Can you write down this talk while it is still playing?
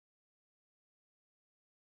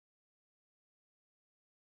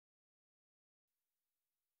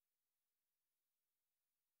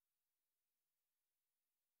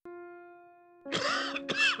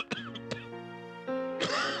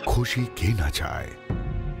খুশি কে না চায়,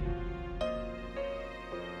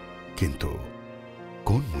 কিন্তু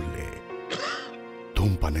কোন মূল্যে?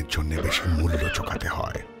 ধূমপানের জন্য বেশি মূল্য চোকাতে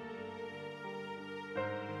হয়।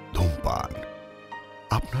 ধূমপান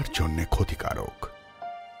আপনার জন্য ক্ষতিকারক,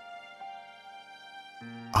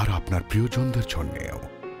 আর আপনার প্রিয়জনদের জন্যেও।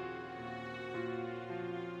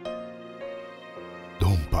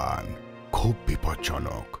 ধূমপান খুব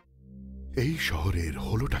বিপজ্জনক। এই শহরের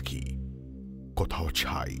হলোটা কি? কোথাও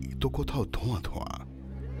ছাই তো কোথাও ধোঁয়া ধোঁয়া।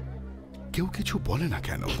 কেউ কিছু বলে না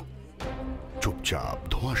কেন? চুপচাপ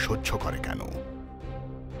ধোঁয়া সহ্য করে কেন?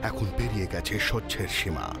 এখন পেরিয়ে গেছে সহ্যের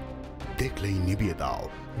সীমা। দেখলেই নিভিয়ে দাও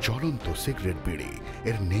জ্বলন্ত সিগারেট বিড়ি।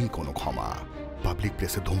 এর নেই কোনো ক্ষমা। পাবলিক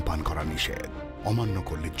প্লেসে ধূমপান করা নিষেধ। অমান্য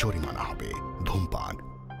করলে জরিমানা হবে। ধূমপান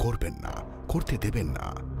করবেন না, করতে দেবেন না।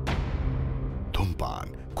 ধূমপান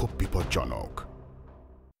খুব বিপজ্জনক।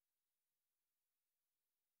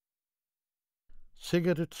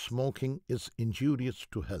 Cigarette smoking is injurious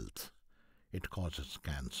to health. It causes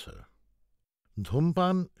cancer.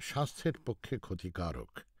 ধূমপান স্বাস্থ্যের পক্ষে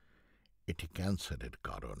ক্ষতিকারক। এটি ক্যান্সারের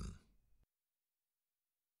কারণ।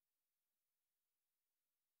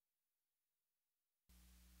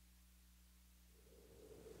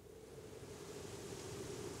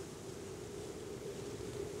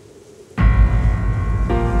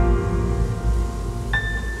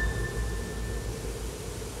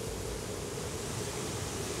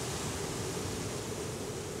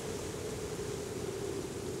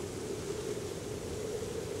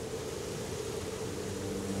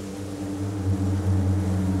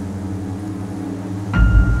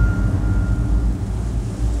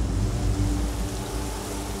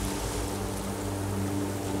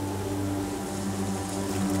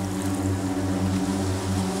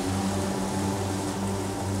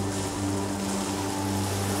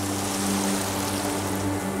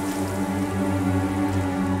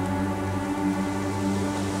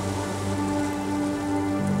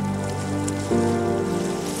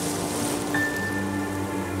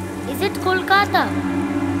 Is it Kolkata?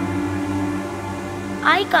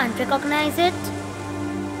 I can't recognize it.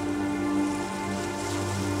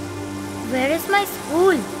 Where is my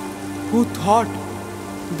school? Who thought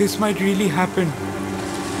this might really happen?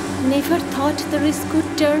 Never thought the risk could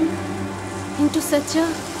turn into such a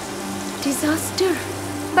disaster.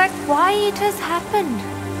 But why it has happened?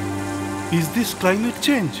 Is this climate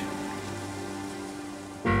change?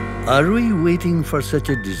 Are we waiting for such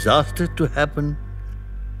a disaster to happen?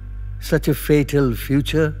 Such a fatal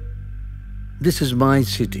future? This is my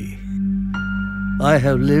city. I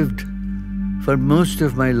have lived for most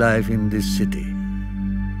of my life in this city.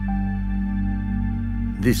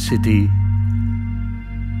 This city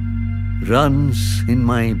runs in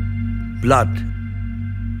my blood,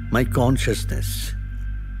 my consciousness,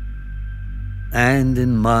 and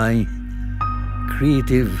in my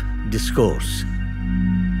creative discourse.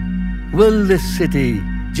 Will this city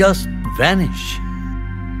just vanish?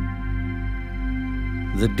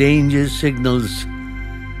 The danger signals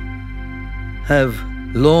have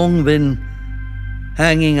long been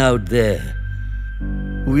hanging out there.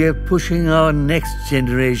 We are pushing our next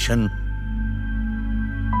generation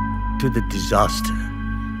to the disaster.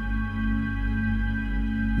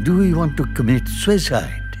 Do we want to commit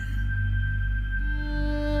suicide?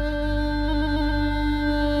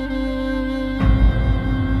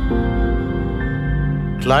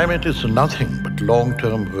 Climate is nothing but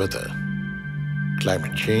long-term weather.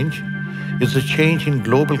 Climate change is a change in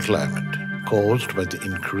global climate caused by the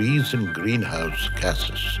increase in greenhouse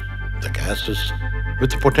gases. The gases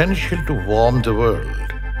with the potential to warm the world,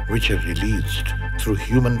 which are released through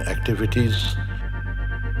human activities,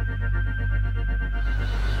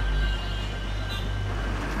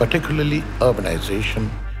 particularly urbanization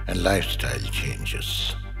and lifestyle changes.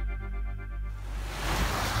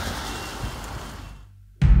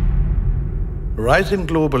 Rising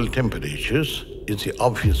global temperatures is the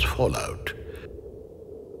obvious fallout.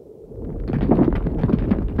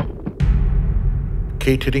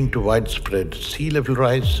 Catering to widespread sea level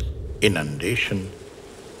rise, inundation,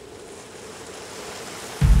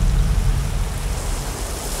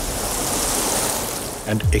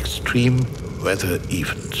 and extreme weather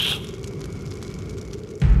events.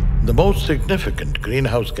 The most significant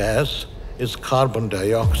greenhouse gas is carbon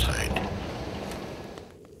dioxide,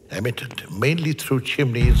 emitted mainly through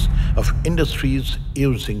chimneys of industries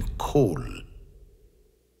using coal.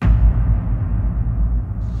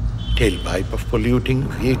 Tailpipe of polluting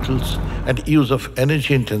vehicles and use of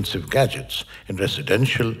energy-intensive gadgets in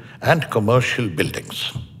residential and commercial buildings.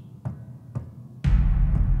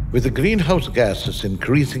 With the greenhouse gases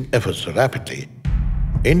increasing ever so rapidly,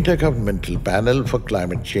 Intergovernmental Panel for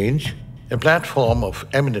Climate Change, a platform of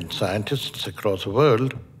eminent scientists across the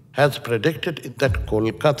world, has predicted that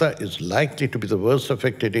Kolkata is likely to be the worst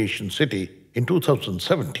affected Asian city in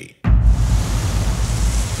 2070,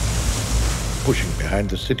 pushing behind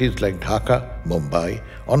the cities like Dhaka, Mumbai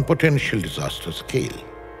on potential disaster scale.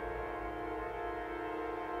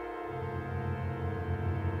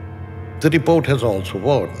 The report has also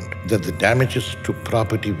warned that the damages to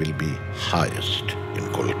property will be highest in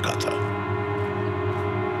Kolkata.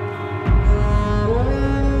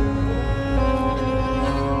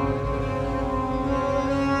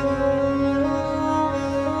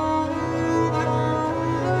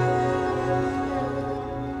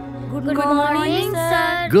 Good morning,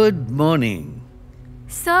 sir. Good morning.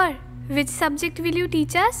 Sir, which subject will you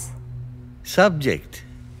teach us? Subject: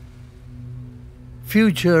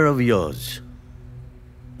 future of yours.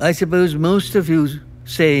 I suppose most of you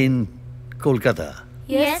say in Kolkata.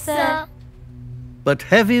 Yes, sir. But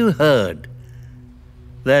have you heard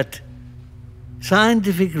that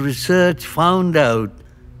scientific research found out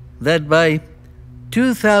that by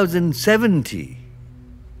 2070,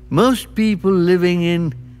 most people living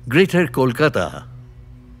in Greater Kolkata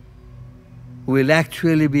will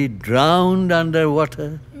actually be drowned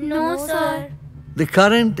underwater? No, sir. The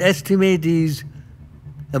current estimate is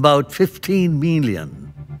about 15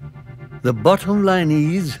 million. The bottom line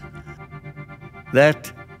is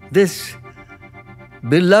that this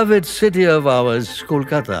beloved city of ours,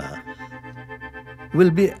 Kolkata,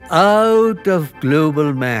 will be out of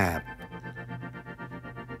global map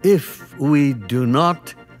if we do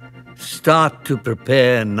not start to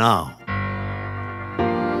prepare now.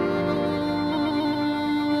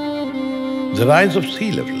 The rise of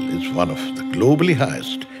sea level is one of the globally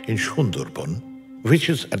highest in Sundarban, which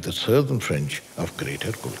is at the southern fringe of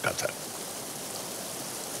Greater Kolkata.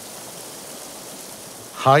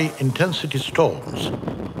 High-intensity storms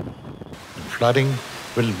and flooding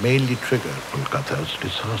will mainly trigger Kolkata's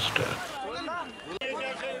disaster.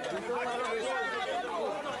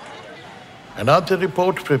 Another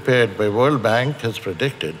report prepared by World Bank has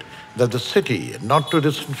predicted that the city, in not too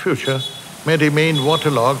distant future, may remain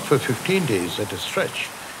waterlogged for 15 days at a stretch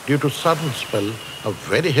due to sudden spell of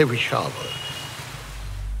very heavy shower,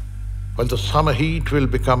 while the summer heat will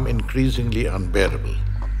become increasingly unbearable.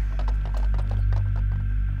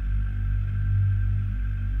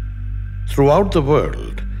 Throughout the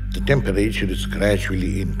world, the temperature is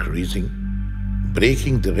gradually increasing,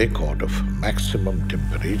 breaking the record of maximum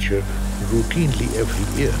temperature routinely every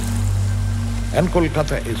year. And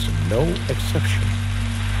Kolkata is no exception.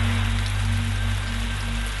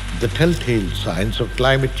 The telltale signs of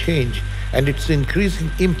climate change and its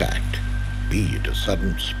increasing impact, be it a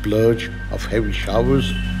sudden splurge of heavy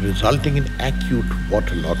showers resulting in acute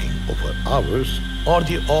waterlogging over hours, or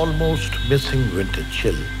the almost missing winter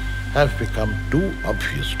chill, have become too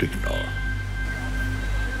obvious to ignore.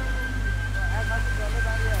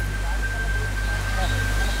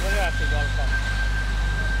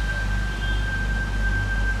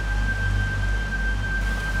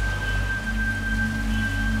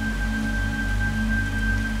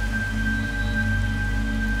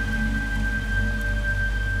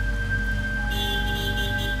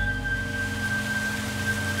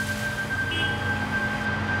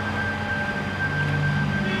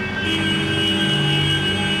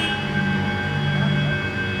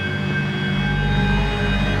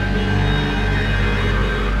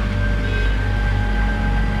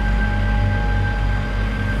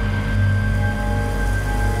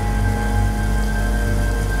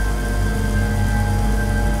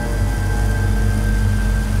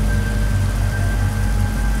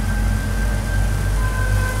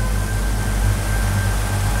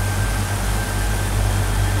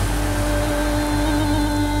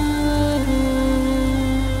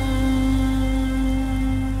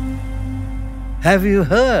 Have you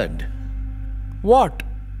heard What?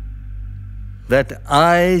 that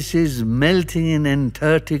ice is melting in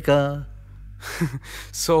Antarctica?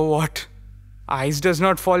 So what? Ice does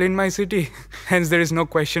not fall in my city, hence there is no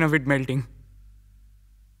question of it melting.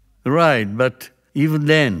 Right, but even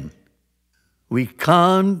then, we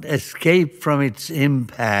can't escape from its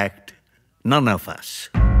impact, none of us.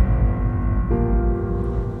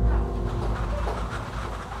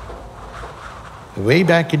 Way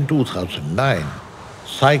back in 2009,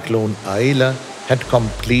 Cyclone Aila had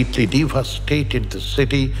completely devastated the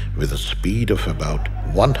city with a speed of about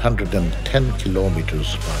 110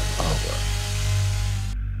 kilometers per hour.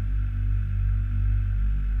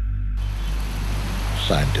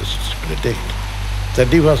 Scientists predict that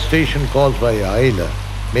devastation caused by Aila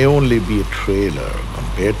may only be a trailer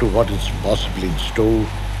compared to what is possibly in store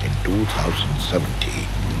in 2070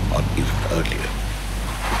 or even earlier.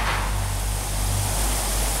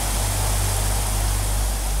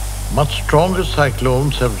 Much stronger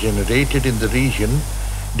cyclones have generated in the region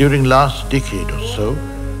during last decade or so,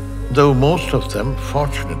 though most of them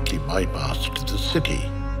fortunately bypassed the city.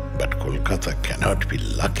 But Kolkata cannot be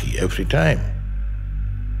lucky every time.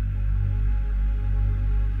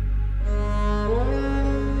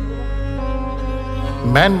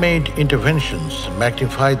 Man-made interventions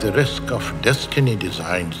magnify the risk of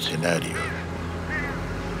destiny-designed scenario.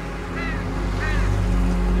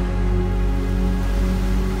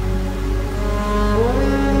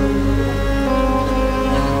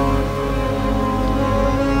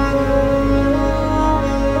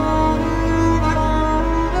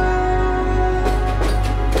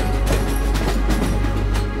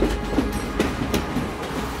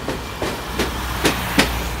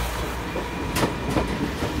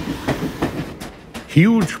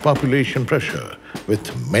 Huge population pressure,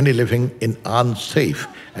 with many living in unsafe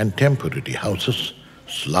and temporary houses,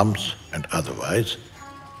 slums and otherwise.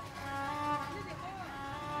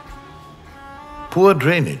 Poor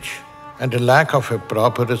drainage and a lack of a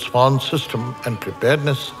proper response system and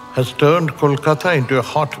preparedness has turned Kolkata into a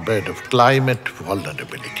hotbed of climate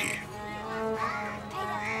vulnerability.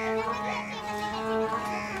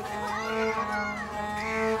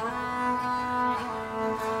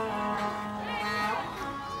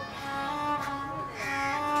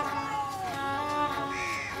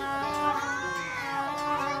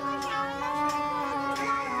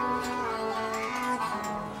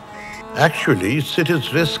 Actually,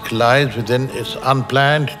 city's risk lies within its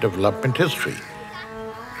unplanned development history.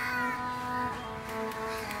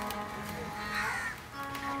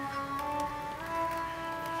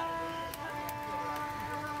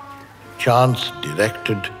 Chance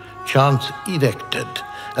directed, chance erected,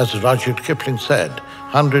 as Rudyard Kipling said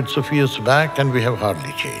hundreds of years back, and we have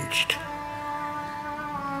hardly changed.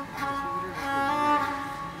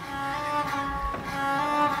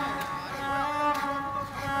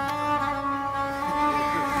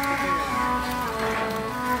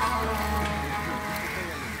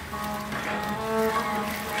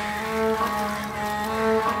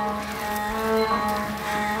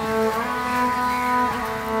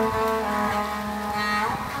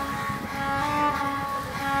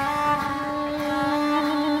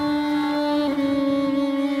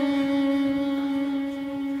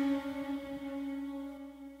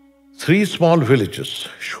 Three small villages,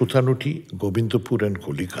 Shutanuti, Gobindapur and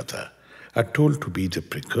Kolkata, are told to be the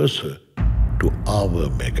precursor to our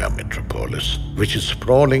mega metropolis, which is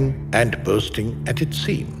sprawling and bursting at its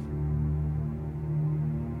seam.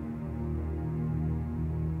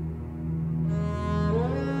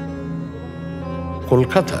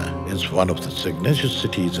 Kolkata is one of the signature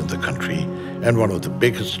cities in the country and one of the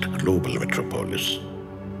biggest global metropolis.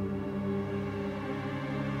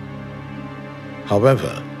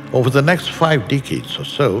 However, over the next 5 decades or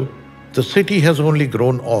so, the city has only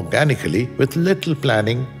grown organically with little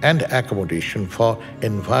planning and accommodation for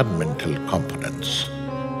environmental components.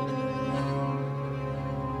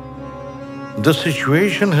 The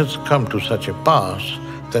situation has come to such a pass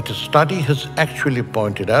that a study has actually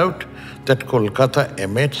pointed out that Kolkata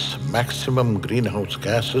emits maximum greenhouse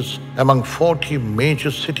gases among 40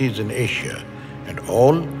 major cities in Asia, and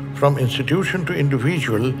all, from institution to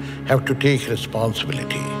individual, have to take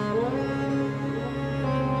responsibility.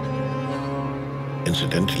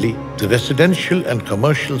 Incidentally, the residential and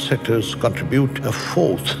commercial sectors contribute a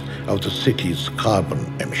fourth of the city's carbon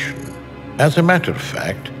emission. As a matter of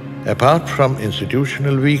fact, apart from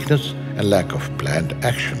institutional weakness and lack of planned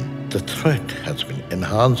action, the threat has been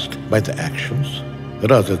enhanced by the actions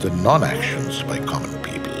rather than non-actions by common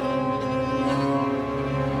people.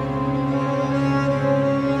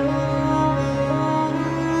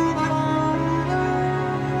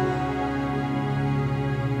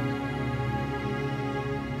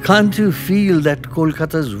 Can't you feel that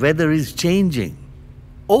Kolkata's weather is changing?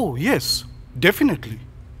 Oh, yes, definitely.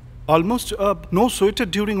 Almost no sweater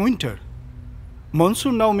during winter.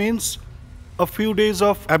 Monsoon now means a few days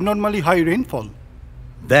of abnormally high rainfall.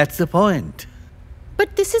 That's the point.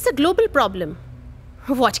 But this is a global problem.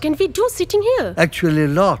 What can we do sitting here? Actually, a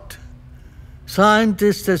lot.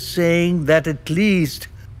 Scientists are saying that at least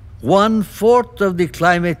 1/4 of the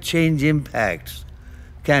climate change impacts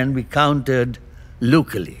can be countered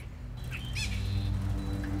locally.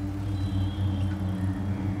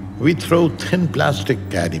 We throw thin plastic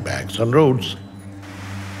carry bags on roads,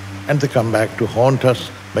 and they come back to haunt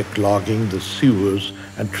us by clogging the sewers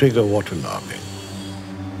and trigger waterlogging.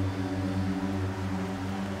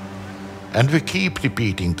 and we keep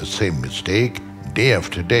repeating the same mistake day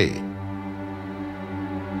after day.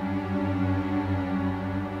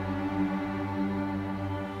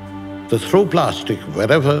 The throw plastic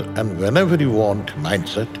wherever and whenever you want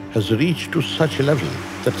mindset has reached to such a level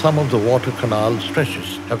that some of the water canal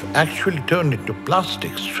stretches have actually turned into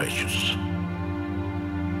plastic stretches.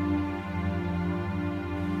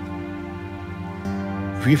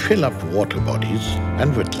 We fill up water bodies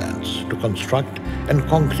and wetlands to construct and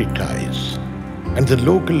concretize, and the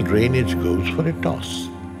local drainage goes for a toss.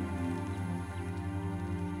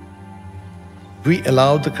 We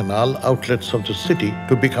allow the canal outlets of the city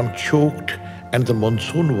to become choked and the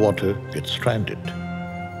monsoon water gets stranded.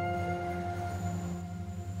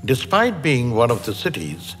 Despite being one of the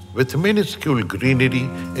cities with minuscule greenery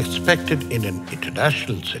expected in an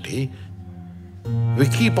international city, we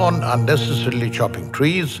keep on unnecessarily chopping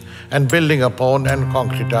trees and building upon and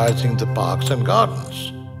concretizing the parks and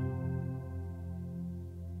gardens.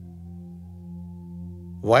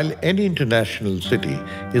 While any international city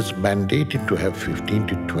is mandated to have 15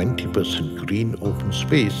 to 20% green open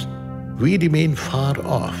space, we remain far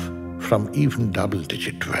off from even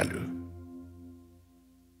double-digit value.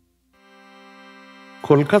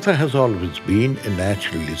 Kolkata has always been a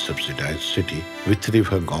naturally subsidized city with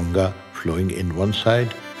river Ganga flowing in one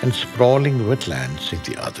side and sprawling wetlands in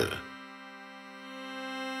the other.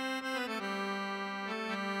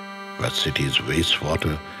 Where city's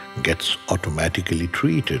wastewater gets automatically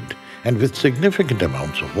treated and with significant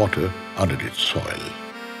amounts of water under its soil.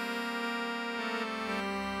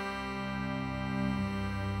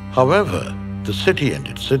 However, the city and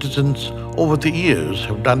its citizens over the years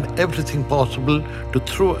have done everything possible to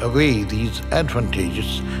throw away these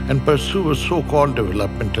advantages and pursue a so-called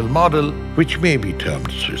developmental model which may be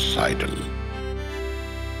termed suicidal.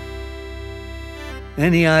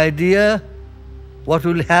 Any idea what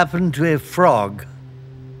will happen to a frog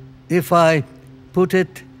if I put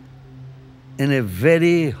it in a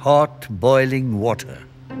very hot boiling water?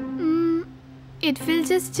 It will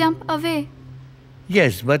just jump away.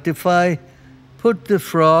 Yes, but if I put the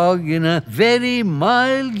frog in a very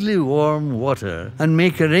mildly warm water and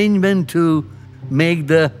make arrangement to make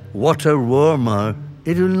the water warmer,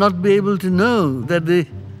 it will not be able to know that the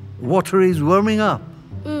water is warming up.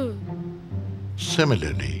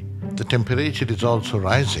 Similarly, the temperature is also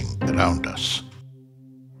rising around us.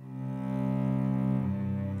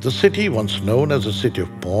 The city, once known as a city of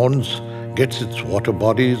ponds, gets its water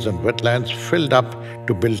bodies and wetlands filled up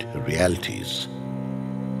to build realities.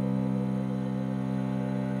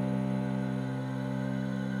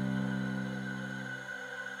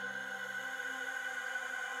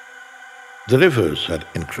 The rivers are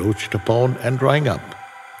encroached upon and drying up,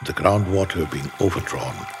 the groundwater being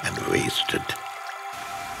overdrawn and wasted.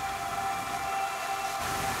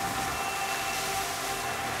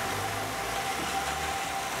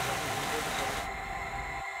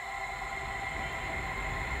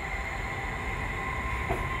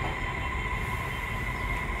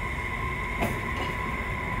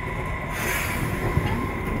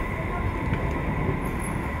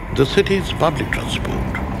 The city's public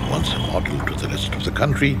transport, once a model to the rest of the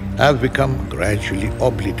country, have become gradually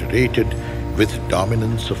obliterated with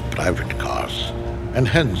dominance of private cars, and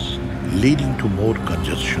hence leading to more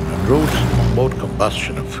congestion on roads, more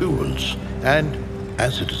combustion of fuels, and,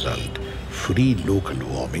 as a result, free local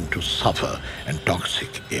warming to suffer and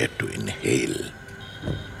toxic air to inhale.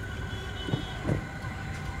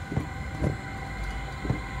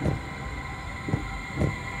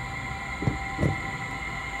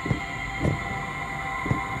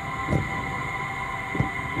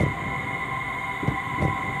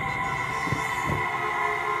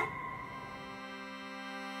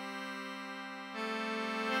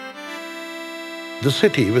 The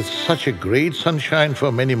city, with such a great sunshine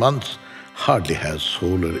for many months, hardly has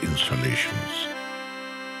solar installations.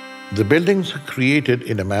 The buildings are created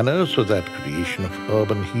in a manner so that creation of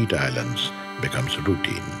urban heat islands becomes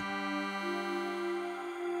routine.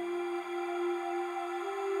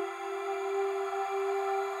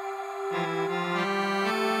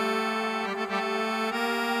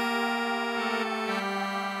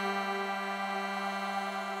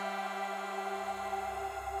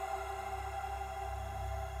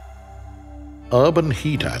 Urban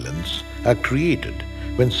heat islands are created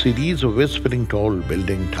when series of whispering tall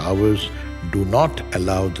building towers do not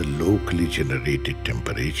allow the locally generated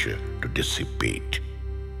temperature to dissipate.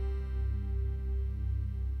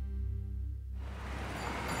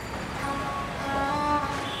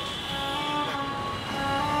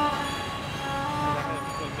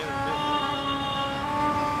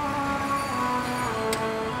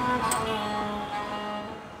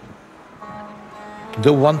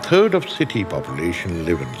 Though one-third of city population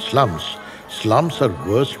live in slums, slums are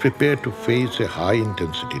worst prepared to face a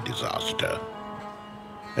high-intensity disaster.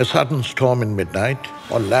 A sudden storm in midnight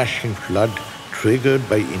or lashing flood triggered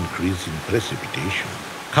by increasing precipitation,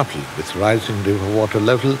 coupled with rising river water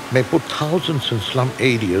level, may put thousands in slum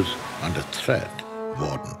areas under threat,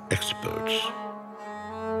 warn experts.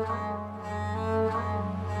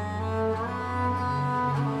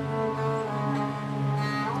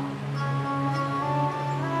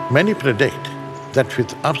 Many predict that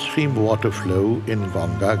with upstream water flow in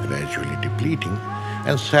Ganga gradually depleting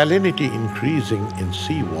and salinity increasing in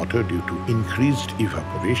seawater due to increased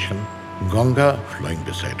evaporation, Ganga, flowing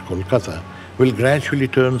beside Kolkata, will gradually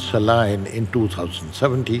turn saline in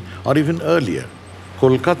 2070 or even earlier.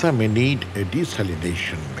 Kolkata may need a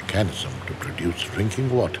desalination mechanism to produce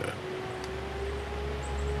drinking water.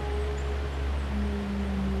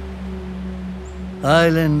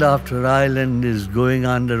 Island after island is going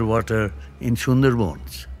underwater in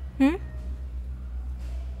Sundarbans.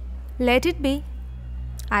 Let it be.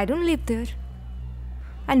 I don't live there.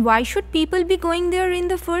 And why should people be going there in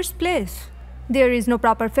the first place? There is no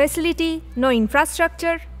proper facility, no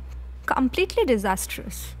infrastructure. Completely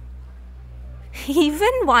disastrous.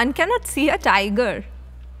 Even one cannot see a tiger.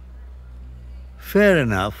 Fair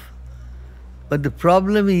enough. But the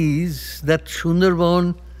problem is that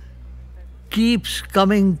Sundarban keeps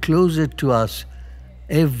coming closer to us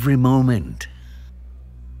every moment.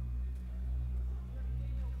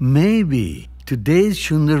 Maybe today's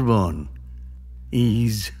Sundarban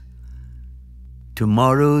is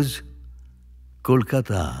tomorrow's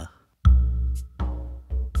Kolkata.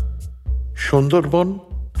 Sundarban,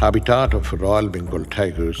 habitat of Royal Bengal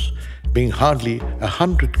tigers, being hardly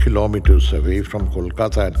 100 kilometers away from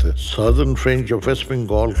Kolkata at the southern fringe of West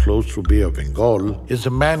Bengal close to Bay of Bengal, is a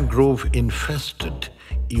mangrove-infested,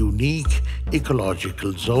 unique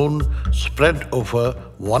ecological zone spread over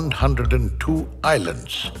 102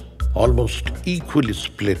 islands, almost equally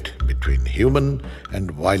split between human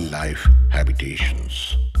and wildlife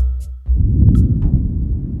habitations.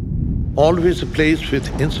 Always a place with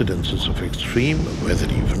incidences of extreme weather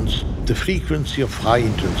events, the frequency of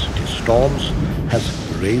high-intensity storms has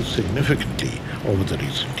raised significantly over the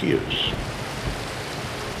recent years.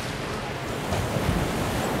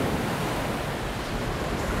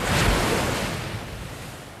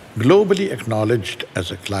 Globally acknowledged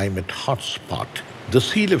as a climate hotspot, the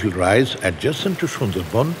sea level rise adjacent to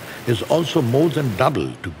Sundarban is also more than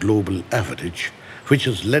double to global average, which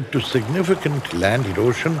has led to significant land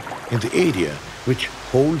erosion in the area, which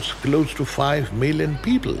holds close to 5 million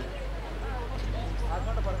people.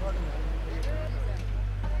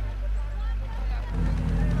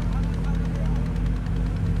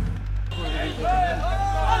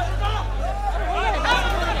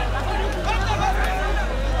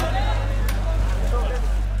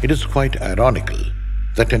 It is quite ironical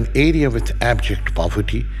that an area with abject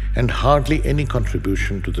poverty and hardly any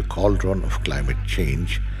contribution to the cauldron of climate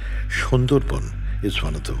change, Sundarban is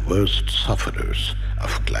one of the worst sufferers of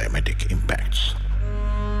climatic impacts.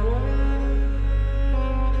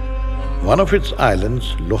 One of its islands,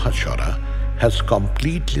 Lohachora, has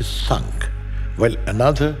completely sunk, while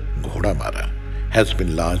another, Ghodamara, has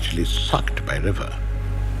been largely sucked by river.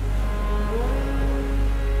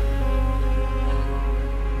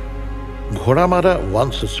 Ghodamara,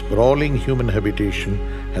 once a sprawling human habitation,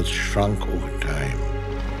 has shrunk over time.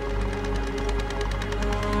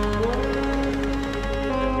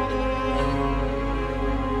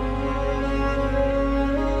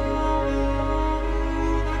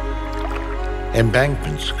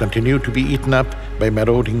 Embankments continue to be eaten up by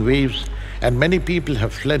marauding waves, and many people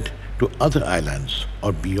have fled to other islands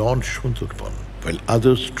or beyond Sundarban, while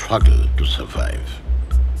others struggle to survive.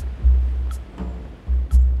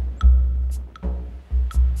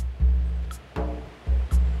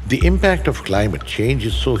 The impact of climate change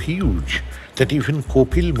is so huge that even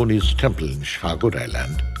Kopil Muni's temple in Shagur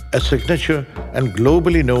Island, a signature and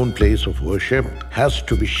globally known place of worship, has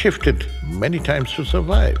to be shifted many times to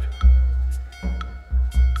survive.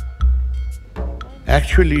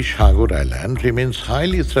 Actually, Shagur Island remains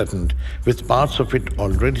highly threatened, with parts of it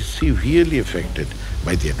already severely affected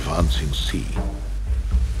by the advancing sea.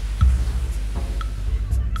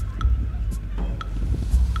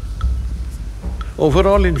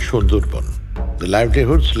 Overall in Sundarban, the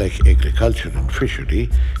livelihoods like agriculture and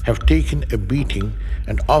fishery have taken a beating,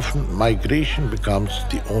 and often migration becomes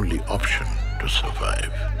the only option to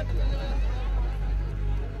survive.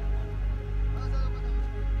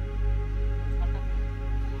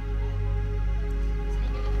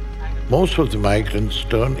 most of the migrants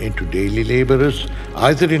turn into daily laborers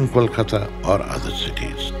either in Kolkata or other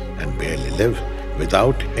cities and barely live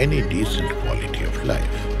without any decent quality of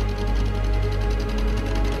life.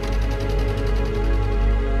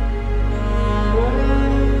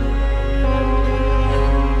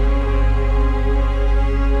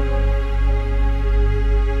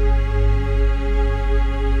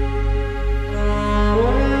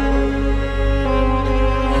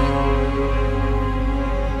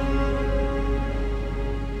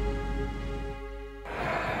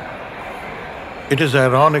 It is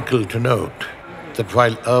ironical to note that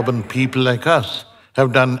while urban people like us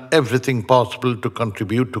have done everything possible to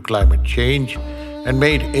contribute to climate change and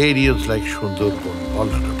made areas like Sundarban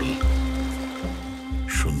vulnerable,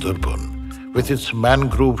 Sundarban, with its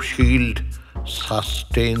mangrove shield,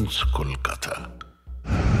 sustains Kolkata.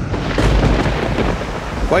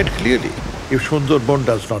 Quite clearly, if Sundarban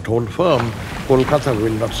does not hold firm, Kolkata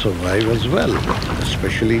will not survive as well,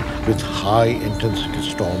 especially with high-intensity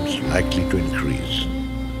storms likely to increase.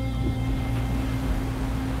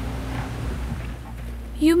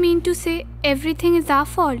 You mean to say everything is our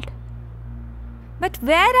fault? But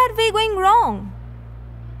where are we going wrong?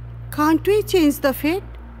 Can't we change the fate?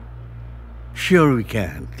 Sure we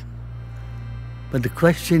can. But the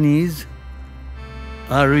question is,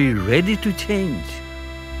 are we ready to change?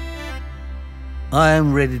 I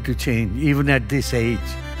am ready to change, even at this age,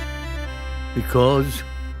 because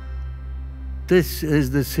this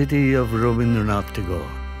is the city of Rabindranath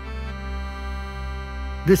Tagore.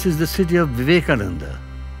 This is the city of Vivekananda.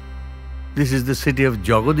 This is the city of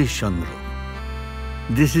Jagadish Chandra.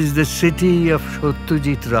 This is the city of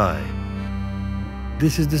Satyajit Ray.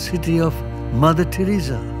 This is the city of Mother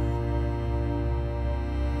Teresa.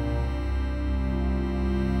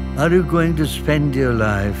 Are you going to spend your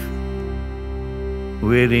life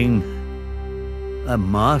wearing a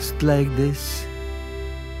mask like this?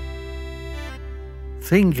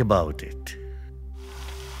 Think about it.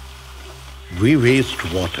 We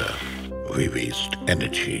waste water, we waste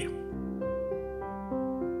energy.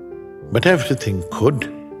 But everything could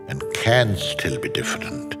and can still be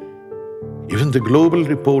different. Even the global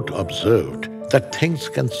report observed that things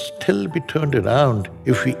can still be turned around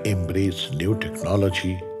if we embrace new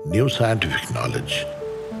technology, new scientific knowledge,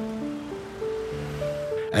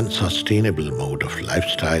 and sustainable mode of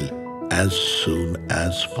lifestyle as soon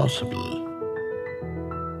as possible.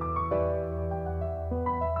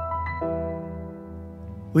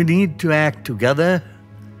 We need to act together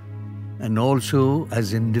and also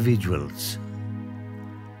as individuals.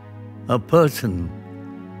 A person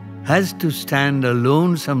has to stand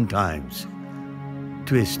alone sometimes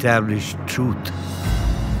to establish truth.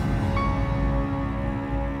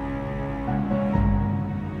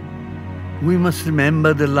 We must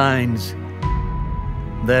remember the lines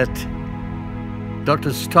that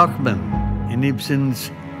Dr. Stockman in Ibsen's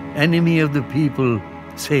Enemy of the People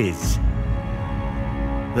says,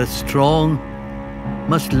 "The strong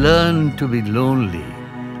must learn to be lonely."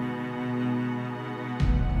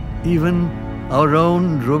 Even our own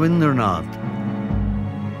Rabindranath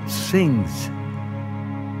sings,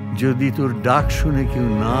 "Jodi tor ডাক শুনে কেউ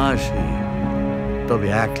না আসে, তবে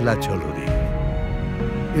একলা চলো রে."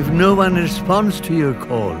 If no one responds to your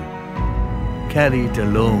call, carry it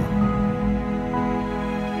alone.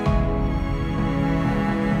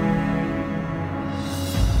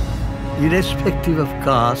 Irrespective of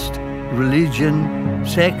caste, religion,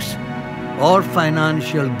 sex, or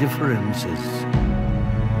financial differences.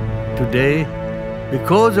 Today,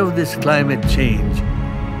 because of this climate change,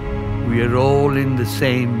 we are all in the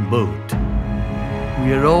same boat. We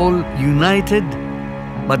are all united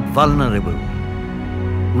but vulnerable.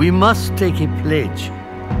 We must take a pledge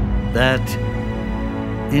that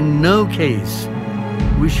in no case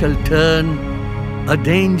we shall turn a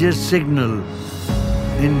danger signal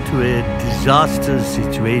into a disaster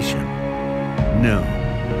situation. No,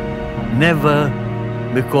 never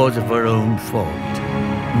because of our own fault.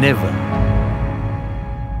 Never.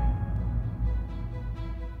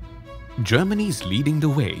 Germany is leading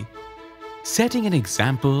the way, setting an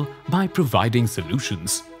example by providing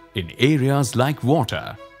solutions in areas like water,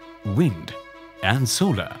 wind, and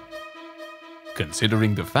solar.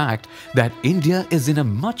 Considering the fact that India is in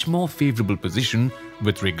a much more favorable position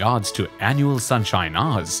with regards to annual sunshine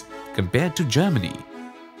hours compared to Germany,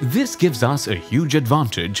 this gives us a huge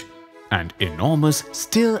advantage and enormous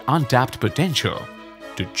still untapped potential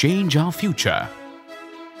to change our future.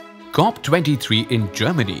 COP23 in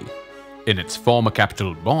Germany, in its former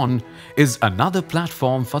capital Bonn, is another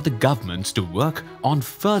platform for the governments to work on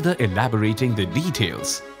further elaborating the details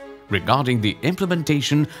regarding the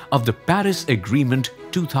implementation of the Paris Agreement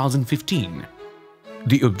 2015.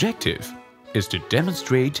 The objective is to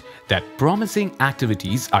demonstrate that promising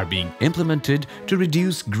activities are being implemented to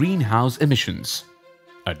reduce greenhouse emissions,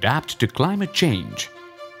 adapt to climate change,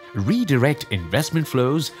 redirect investment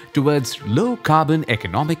flows towards low-carbon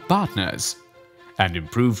economic partners, and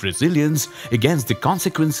improve resilience against the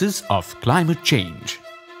consequences of climate change.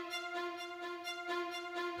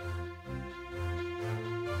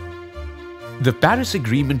 The Paris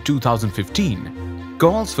Agreement 2015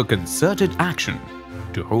 calls for concerted action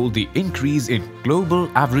to hold the increase in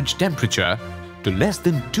global average temperature to less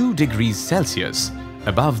than 2 degrees Celsius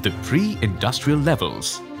above the pre-industrial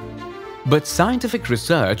levels. But scientific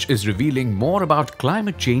research is revealing more about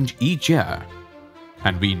climate change each year,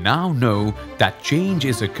 and we now know that change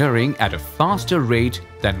is occurring at a faster rate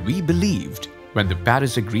than we believed when the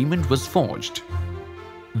Paris Agreement was forged.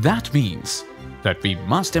 That means that we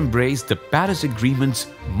must embrace the Paris Agreement's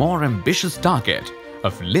more ambitious target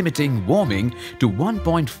of limiting warming to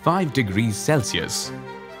 1.5 degrees Celsius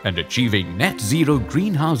and achieving net zero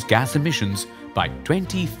greenhouse gas emissions by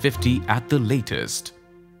 2050 at the latest.